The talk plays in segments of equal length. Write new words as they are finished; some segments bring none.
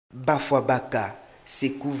Bafwabaka,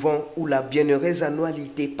 ces couvents où la bienheureuse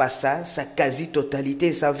annualité passa sa quasi-totalité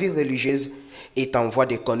et sa vie religieuse, est en voie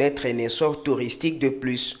de connaître un essor touristique de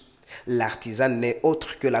plus. L'artisane n'est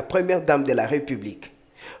autre que la première dame de la République.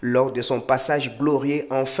 Lors de son passage glorieux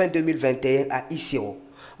en fin 2021 à Isiro,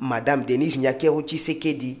 Madame Denise Nyakero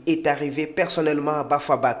Tshisekedi est arrivée personnellement à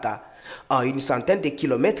Bafwabaka, à une centaine de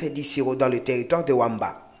kilomètres d'Isiro dans le territoire de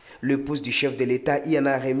Wamba. L'épouse du chef de l'État y en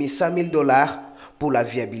a remis 100 000 $ pour la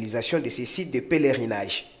viabilisation de ces sites de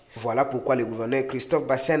pèlerinage. Voilà pourquoi le gouverneur Christophe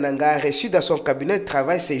Bassiananga a reçu dans son cabinet de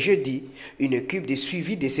travail ce jeudi une équipe de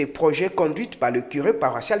suivi de ces projets conduite par le curé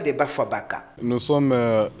paroissial de Bafwabaka. Nous sommes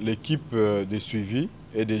l'équipe de suivi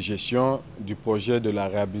et de gestion du projet de la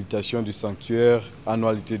réhabilitation du sanctuaire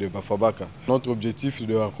Anoalite de Bafwabaka. Notre objectif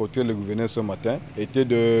de rencontrer le gouverneur ce matin était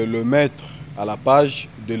de le mettre à la page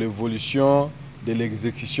de l'évolution de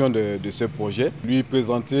l'exécution de ce projet, lui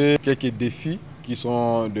présenter quelques défis qui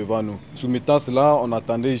sont devant nous. Soumettant cela, on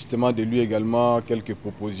attendait justement de lui également quelques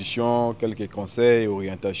propositions, quelques conseils et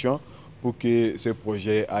orientations pour que ce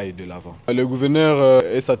projet aille de l'avant. Le gouverneur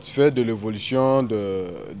est satisfait de l'évolution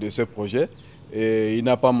de ce projet et il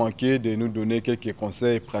n'a pas manqué de nous donner quelques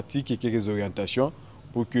conseils pratiques et quelques orientations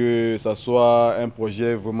pour que ce soit un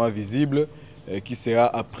projet vraiment visible qui sera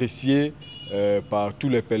apprécié par tous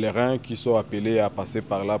les pèlerins qui sont appelés à passer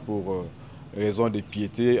par là pour raison de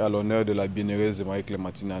piété à l'honneur de la bienheureuse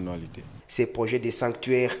Marie-Clémentine Anoalite. Ces projets de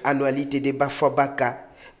sanctuaire Anoalite de Bafwabaka,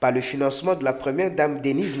 par le financement de la première dame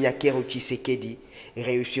Denise Nyakero Tshisekedi,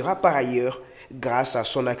 réussira par ailleurs grâce à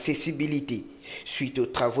son accessibilité, suite aux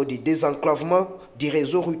travaux de désenclavement du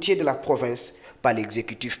réseau routier de la province par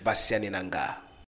l'exécutif Bassiananga.